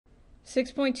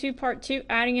6.2 part 2,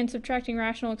 adding and subtracting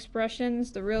rational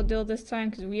expressions. The real deal this time,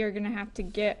 because we are going to have to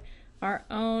get our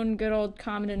own good old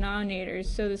common denominators.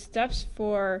 So the steps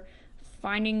for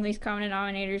finding these common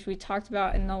denominators we talked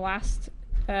about in the last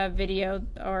video,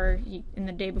 or in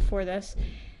the day before this.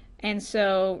 And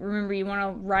so remember, you want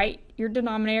to write your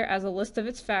denominator as a list of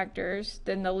its factors.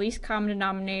 Then the least common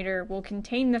denominator will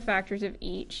contain the factors of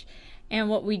each. And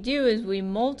what we do is we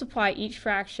multiply each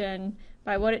fraction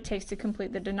by what it takes to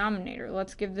complete the denominator.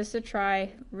 Let's give this a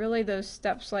try. Really, those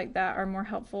steps like that are more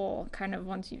helpful kind of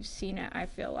once you've seen it, I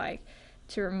feel like,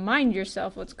 to remind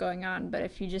yourself what's going on. But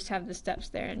if you just have the steps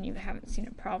there and you haven't seen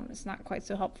a problem, it's not quite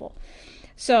so helpful.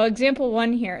 So example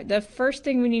 1 here. The first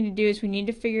thing we need to do is we need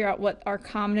to figure out what our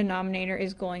common denominator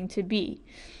is going to be.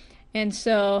 And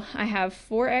so I have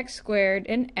 4x squared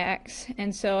and x.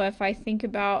 And so if I think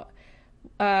about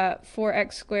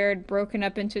 4x squared broken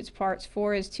up into its parts,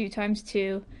 4 is 2 times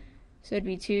 2, so it'd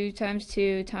be 2 times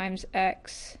 2 times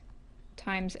x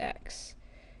times x.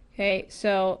 Okay,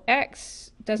 so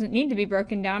x doesn't need to be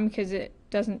broken down because it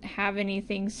doesn't have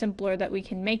anything simpler that we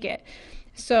can make it.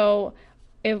 So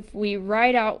if we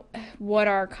write out what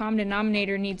our common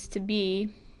denominator needs to be,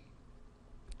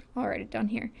 I'll write it down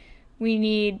here. We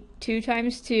need 2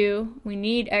 times 2, we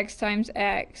need x times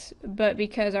x, but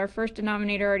because our first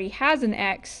denominator already has an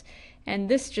x, and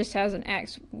this just has an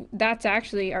x, that's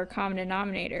actually our common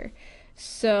denominator.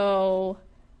 So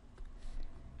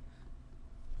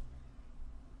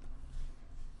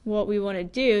what we want to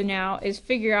do now is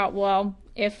figure out, well,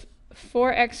 if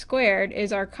 4x squared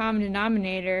is our common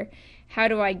denominator, how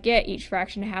do I get each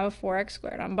fraction to have a 4x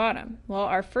squared on bottom? Well,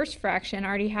 our first fraction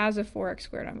already has a 4x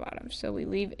squared on bottom, so we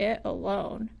leave it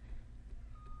alone.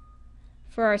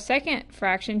 For our second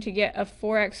fraction to get a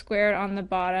 4x squared on the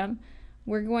bottom,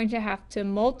 we're going to have to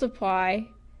multiply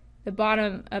the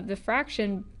bottom of the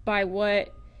fraction by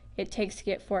what it takes to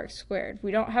get 4x squared.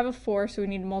 We don't have a 4, so we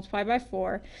need to multiply by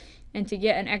 4. And to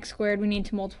get an x squared, we need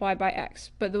to multiply by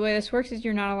x. But the way this works is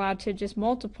you're not allowed to just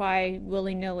multiply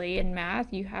willy-nilly in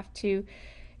math. You have to,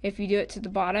 if you do it to the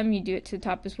bottom, you do it to the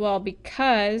top as well,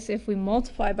 because if we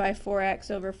multiply by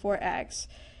 4x over 4x,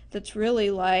 that's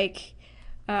really like,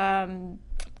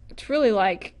 it's really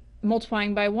like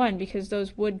multiplying by 1, because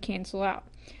those would cancel out.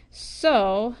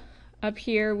 So up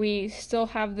here we still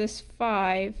have this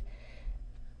 5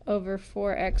 over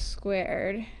 4x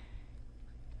squared.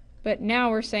 But now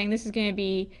we're saying this is going to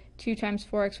be 2 times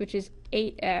 4x, which is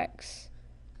 8x,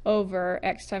 over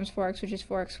x times 4x, which is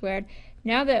 4x squared.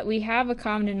 Now that we have a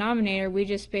common denominator, we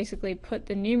just basically put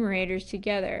the numerators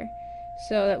together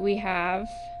so that we have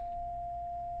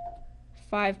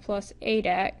 5 plus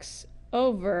 8x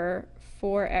over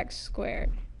 4x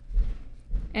squared.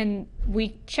 And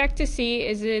we check to see,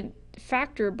 is it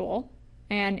factorable?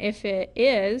 And if it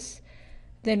is,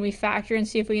 then we factor and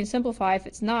see if we can simplify. If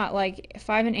it's not, like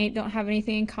 5 and 8 don't have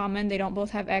anything in common, they don't both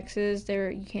have x's,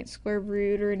 you can't square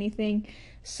root or anything,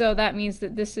 so that means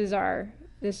that this is our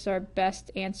best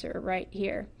answer right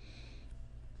here.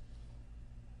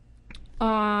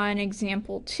 On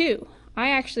example 2, I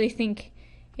actually think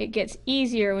it gets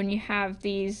easier when you have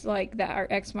these like that are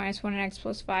x minus 1 and x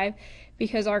plus 5,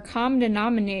 because our common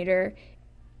denominator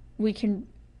we can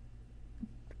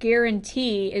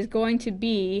guarantee is going to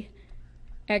be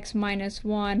x minus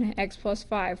 1, x plus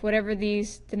 5. Whatever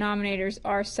these denominators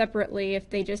are separately, if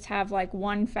they just have like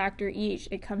one factor each,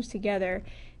 it comes together,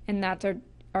 and that's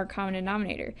our common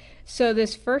denominator. So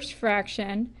this first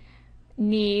fraction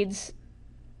needs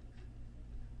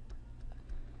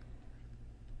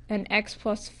an x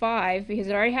plus 5, because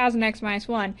it already has an x minus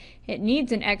 1. It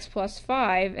needs an x plus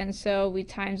 5, and so we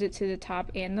times it to the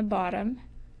top and the bottom.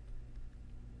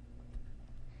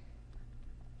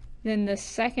 Then the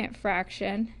second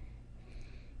fraction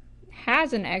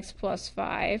has an x plus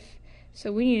 5,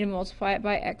 so we need to multiply it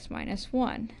by x minus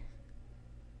 1.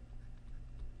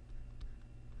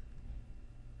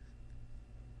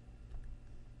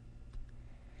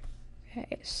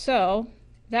 Okay, so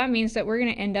that means that we're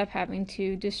going to end up having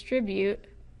to distribute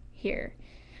here.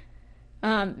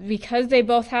 Because they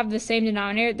both have the same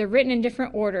denominator, they're written in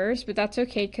different orders, but that's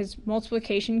okay because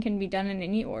multiplication can be done in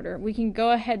any order. We can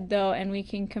go ahead though and we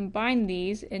can combine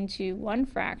these into one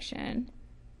fraction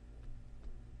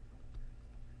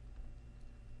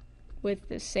with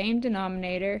the same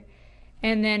denominator,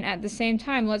 and then at the same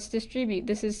time let's distribute.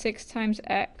 This is 6 times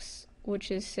x,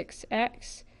 which is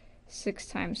 6x, 6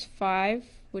 times 5,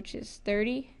 which is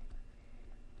 30,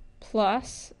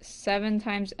 plus 7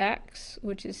 times x,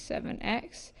 which is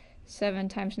 7x, 7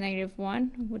 times negative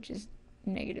 1, which is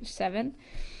negative 7.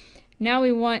 Now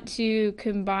we want to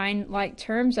combine like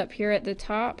terms up here at the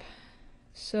top.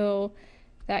 So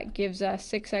That gives us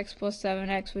 6x plus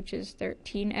 7x, which is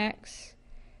 13x.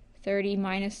 30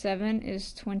 minus 7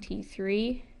 is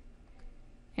 23.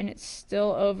 And it's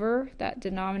still over that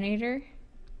denominator.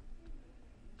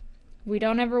 We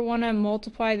don't ever want to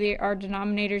multiply our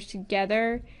denominators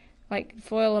together, like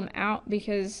FOIL them out,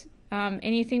 because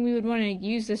anything we would want to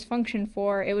use this function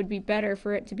for, it would be better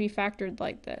for it to be factored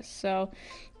like this. So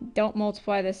don't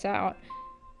multiply this out.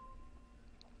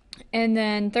 And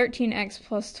then 13x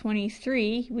plus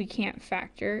 23 we can't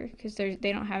factor because they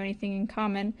don't have anything in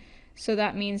common. So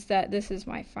that means that this is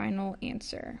my final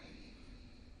answer.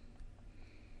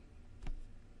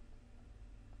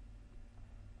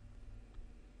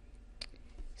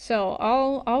 So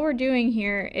all we're doing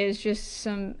here is just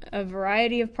a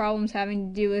variety of problems having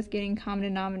to do with getting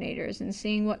common denominators and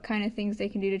seeing what kind of things they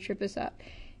can do to trip us up.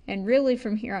 And really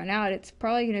from here on out, it's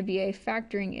probably going to be a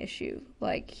factoring issue.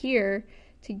 Like here,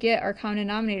 to get our common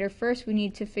denominator, first we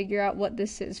need to figure out what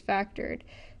this is factored.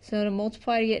 So to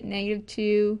multiply to get negative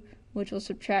 2, which will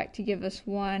subtract to give us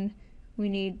 1, we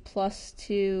need plus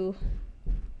 2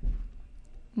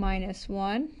 minus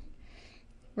 1.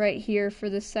 Right here for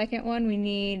the second one, we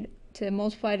need to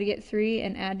multiply to get 3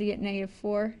 and add to get negative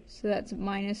 4. So that's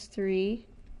minus 3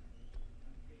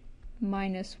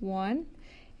 minus 1.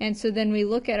 And so then we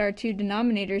look at our two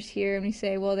denominators here and we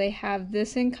say, well, they have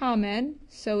this in common,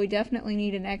 so we definitely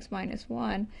need an x minus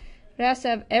 1. But it has to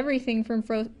have everything from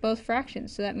both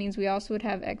fractions. So that means we also would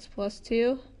have x plus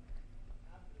 2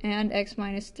 and x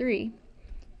minus 3.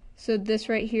 So this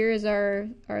right here is our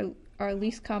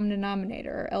least common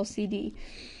denominator, or LCD.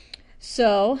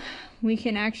 So we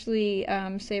can actually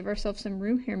save ourselves some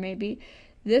room here maybe.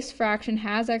 This fraction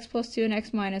has x plus 2 and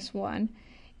x minus 1.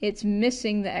 It's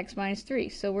missing the x minus 3.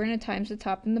 So we're going to times the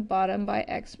top and the bottom by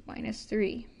x minus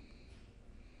 3.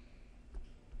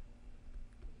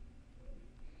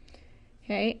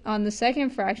 Okay, on the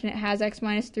second fraction it has x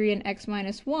minus 3 and x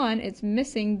minus 1. It's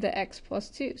missing the x plus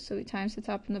 2. So we times the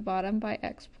top and the bottom by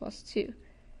x plus 2.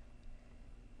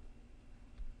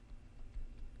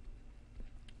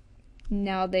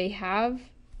 Now they have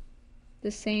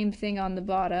the same thing on the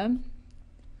bottom,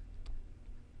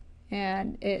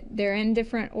 and they're in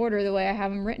different order the way I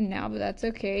have them written now, but that's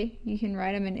okay. You can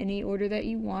write them in any order that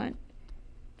you want.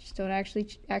 Just don't actually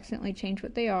accidentally change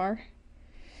what they are.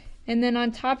 And then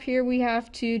on top here we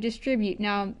have to distribute.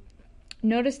 Now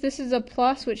notice this is a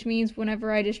plus, which means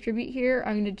whenever I distribute here,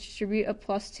 I'm going to distribute a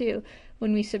plus 2.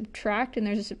 When we subtract and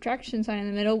there's a subtraction sign in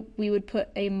the middle, we would put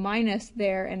a minus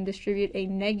there and distribute a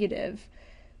negative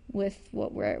with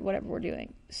whatever we're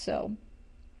doing. So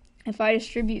if I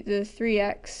distribute the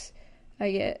 3x,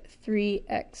 I get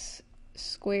 3x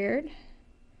squared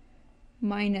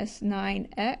minus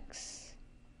 9x.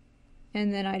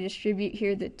 And then I distribute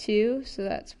here the 2, so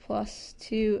that's plus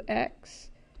 2x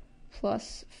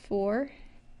plus 4.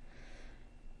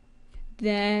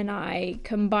 Then I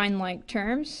combine like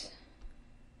terms.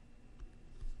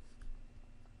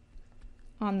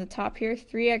 On the top here,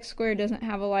 3x squared doesn't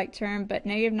have a like term, but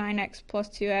negative 9x plus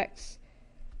 2x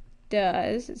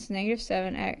does. It's negative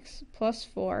 7x plus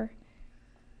 4.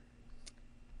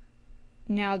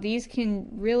 Now these can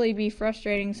really be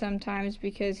frustrating sometimes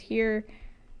because here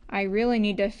I really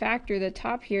need to factor the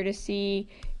top here to see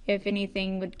if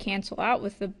anything would cancel out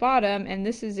with the bottom, and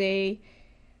this is a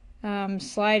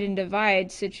slide and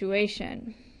divide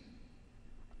situation,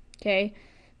 okay,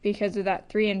 because of that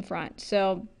 3 in front.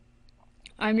 So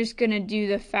I'm just going to do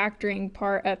the factoring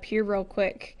part up here real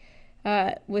quick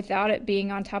without it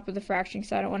being on top of the fraction,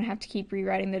 because I don't want to have to keep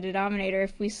rewriting the denominator.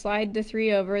 If we slide the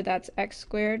 3 over, that's x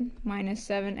squared minus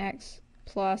 7x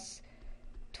plus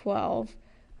 12.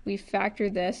 We factor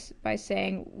this by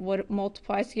saying what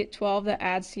multiplies to get 12, that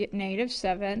adds to get negative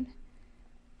 7.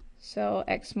 So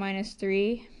x minus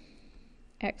 3,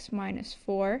 x minus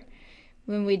 4.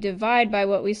 When we divide by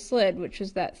what we slid, which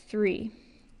was that 3,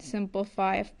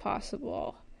 simplify if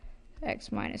possible.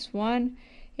 X minus 1.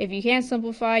 If you can't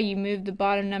simplify, you move the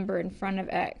bottom number in front of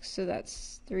x, so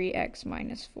that's 3x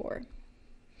minus 4.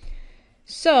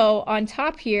 So on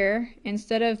top here,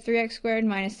 instead of 3x squared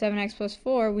minus 7x plus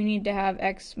 4, we need to have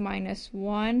x minus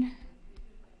 1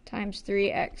 times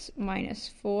 3x minus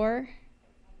 4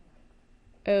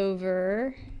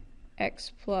 over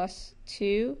x plus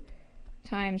 2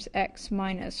 times x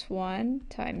minus 1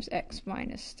 times x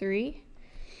minus 3.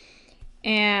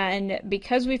 And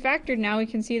because we factored now, we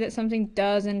can see that something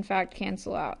does in fact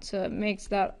cancel out. So it makes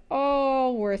that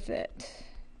all worth it.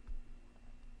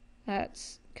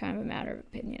 That's kind of a matter of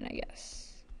opinion, I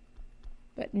guess.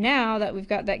 But now that we've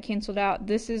got that canceled out,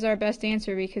 this is our best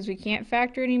answer because we can't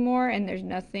factor anymore and there's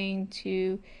nothing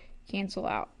to cancel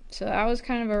out. So that was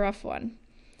kind of a rough one.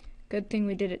 Good thing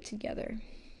we did it together.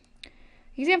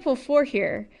 Example 4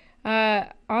 here.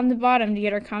 On the bottom, to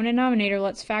get our common denominator,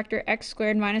 let's factor x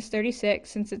squared minus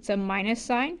 36. Since it's a minus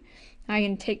sign, I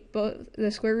can take the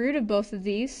square root of both of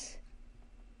these.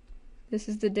 This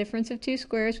is the difference of two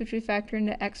squares, which we factor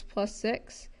into x plus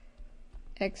 6,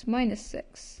 x minus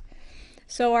 6.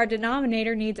 So our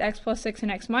denominator needs x plus 6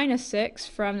 and x minus 6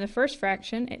 from the first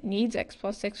fraction. It needs x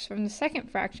plus 6 from the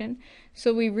second fraction.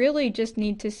 So we really just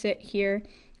need to sit here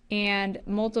and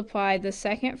multiply the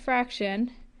second fraction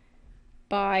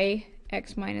by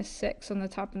x minus 6 on the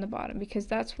top and the bottom, because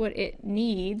that's what it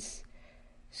needs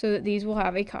so that these will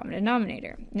have a common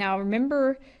denominator. Now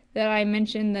remember that I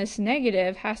mentioned this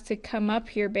negative has to come up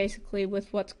here basically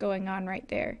with what's going on right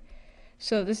there.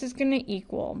 So this is going to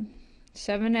equal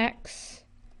 7x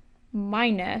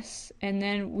minus, and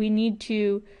then we need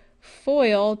to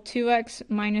FOIL 2x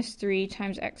minus 3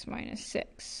 times x minus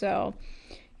 6. So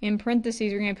in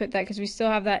parentheses we're going to put that because we still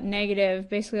have that negative,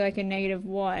 basically like a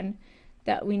 -1,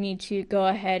 that we need to go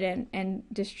ahead and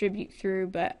distribute through,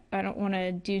 but I don't want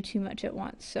to do too much at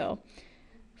once. So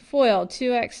FOIL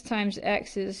 2x times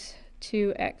x is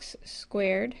 2x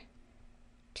squared.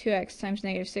 2x times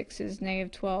 -6 is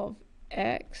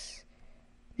 -12x.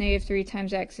 -3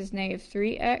 times x is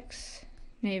 -3x.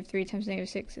 -3 times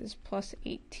 -6 is plus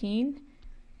 18.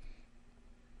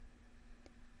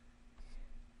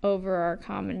 Over our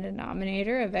common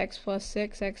denominator of x plus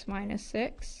 6, x minus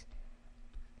 6.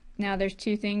 Now there's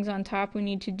two things on top we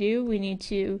need to do. We need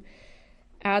to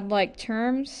add like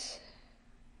terms,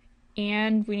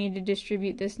 and we need to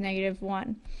distribute this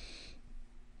 -1.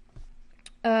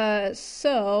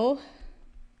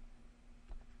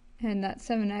 And that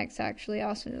 7x actually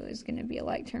also is going to be a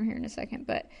like term here in a second,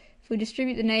 but if we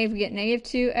distribute the negative, we get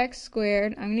 -2x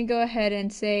squared. I'm going to go ahead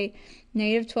and say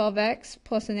 -12x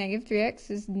plus a -3x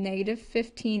is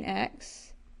 -15x.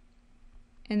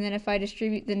 And then if I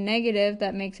distribute the negative,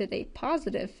 that makes it a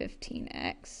positive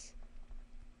 15x.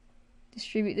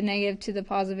 Distribute the negative to the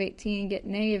positive 18 and get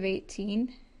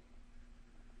 -18.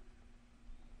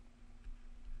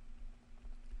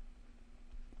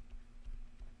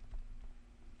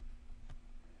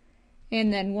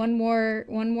 And then one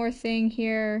more thing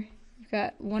here. We've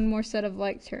got one more set of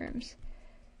like terms.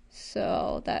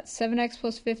 So that 7x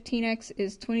plus 15x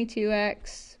is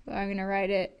 22x. I'm going to write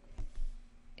it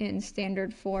in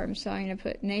standard form. So I'm going to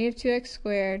put -2x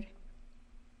squared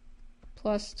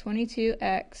plus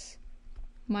 22x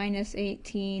minus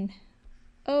 18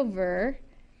 over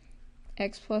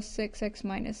x plus 6, x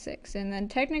minus 6. And then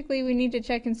technically we need to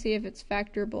check and see if it's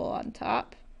factorable on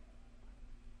top.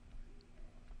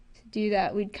 To do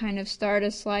that, we'd kind of start a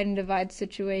slide and divide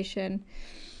situation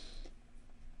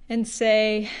and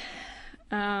say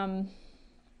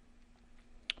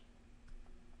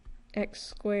x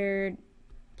squared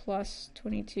plus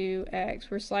 22x.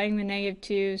 We're sliding the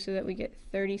 -2 so that we get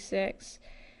 36.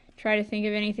 Try to think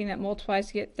of anything that multiplies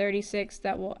to get 36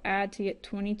 that will add to get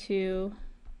 22.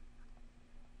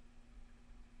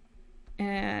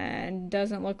 And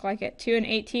doesn't look like it. 2 and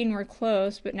 18 were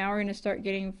close, but now we're going to start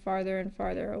getting farther and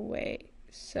farther away.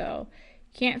 So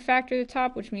can't factor the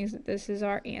top, which means that this is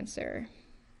our answer.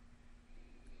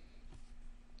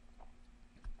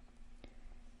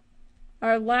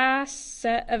 Our last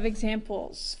set of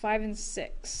examples, 5 and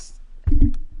 6.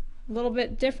 A little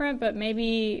bit different, but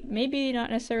maybe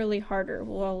not necessarily harder.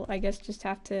 We'll, I guess, just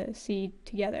have to see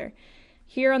together.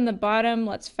 Here on the bottom,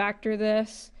 let's factor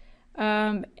this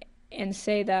and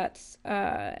say that's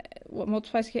what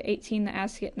multiplies to get 18, that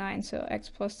adds to get 9. So x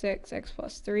plus 6, x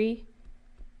plus 3.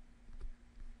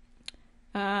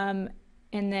 And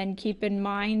then keep in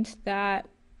mind that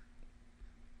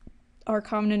our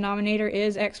common denominator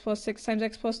is x plus 6 times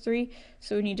x plus 3,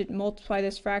 so we need to multiply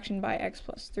this fraction by x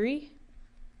plus 3.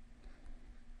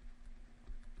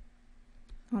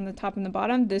 On the top and the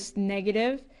bottom, this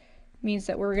negative means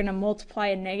that we're going to multiply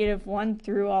a -1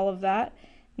 through all of that.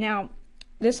 Now,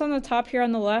 this on the top here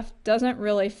on the left doesn't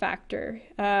really factor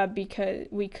because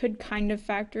we could kind of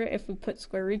factor it if we put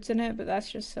square roots in it, but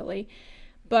that's just silly.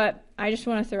 But I just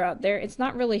want to throw out there, it's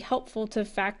not really helpful to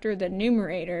factor the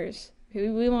numerators.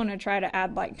 We want to try to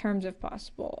add like terms if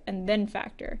possible and then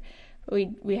factor.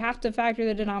 We have to factor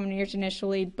the denominators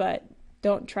initially, but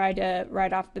don't try to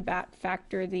right off the bat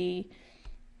factor the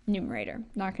numerator.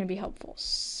 Not going to be helpful.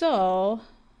 So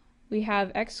we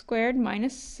have x squared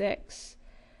minus 6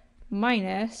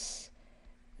 minus,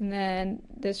 and then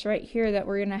this right here that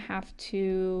we're going to have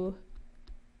to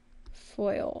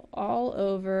FOIL all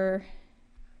over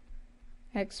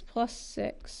x plus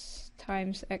 6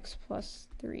 times x plus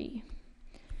 3.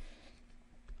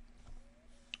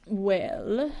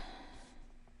 Well,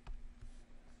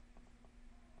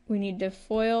 we need to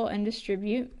FOIL and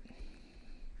distribute.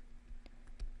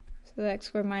 So the x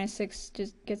squared minus 6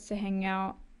 just gets to hang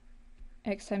out.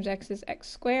 X times x is x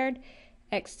squared.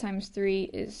 X times 3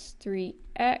 is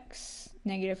 3x.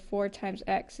 Negative 4 times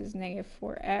x is negative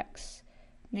 4x.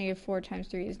 Negative 4 times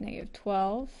 3 is negative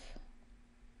 12.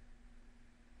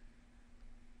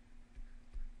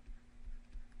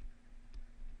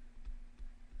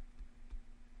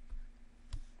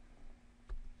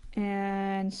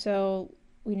 And so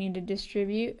we need to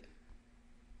distribute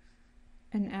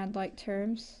and add like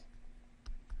terms.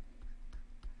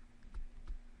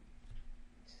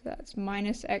 So that's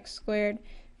minus x squared.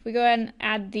 If we go ahead and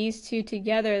add these two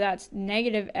together, that's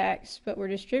negative x, but we're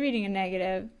distributing a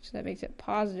negative, so that makes it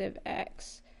positive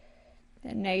x.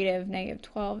 Then negative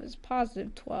 12 is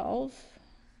positive 12.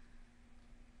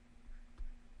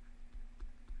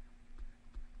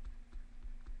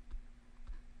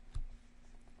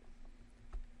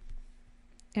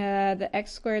 The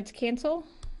x squareds cancel,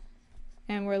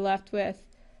 and we're left with,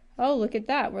 oh, look at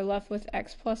that, we're left with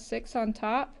x plus 6 on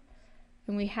top,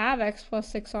 and we have x plus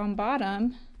 6 on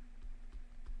bottom.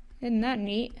 Isn't that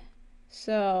neat?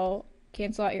 So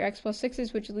cancel out your x plus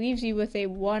 6's, which leaves you with a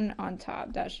 1 on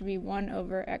top. That should be 1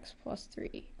 over x plus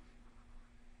 3.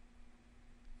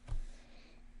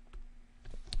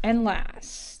 And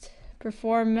last,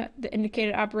 perform the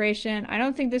indicated operation. I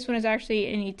don't think this one is actually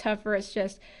any tougher. It's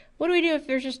just, what do we do if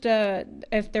there's just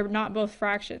if they're not both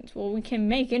fractions? Well, we can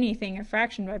make anything a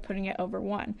fraction by putting it over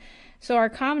 1. So our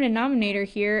common denominator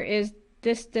here is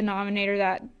this denominator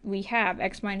that we have,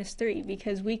 x minus 3,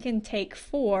 because we can take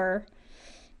 4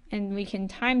 and we can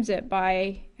times it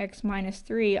by x minus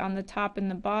 3 on the top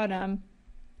and the bottom,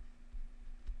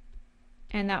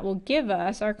 and that will give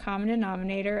us our common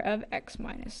denominator of x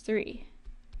minus 3.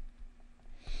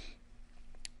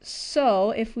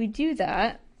 So if we do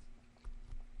that,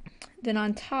 then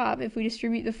on top, if we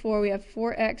distribute the 4, we have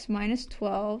 4x minus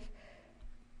 12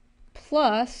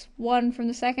 plus 1 from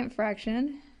the second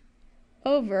fraction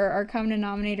over our common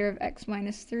denominator of x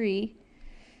minus 3.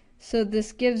 So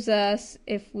this gives us,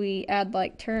 if we add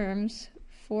like terms,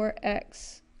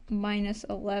 4x minus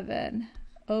 11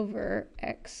 over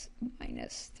x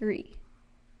minus 3.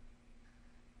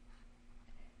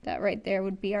 That right there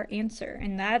would be our answer.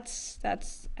 And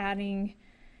that's adding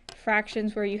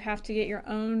fractions where you have to get your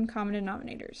own common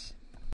denominators.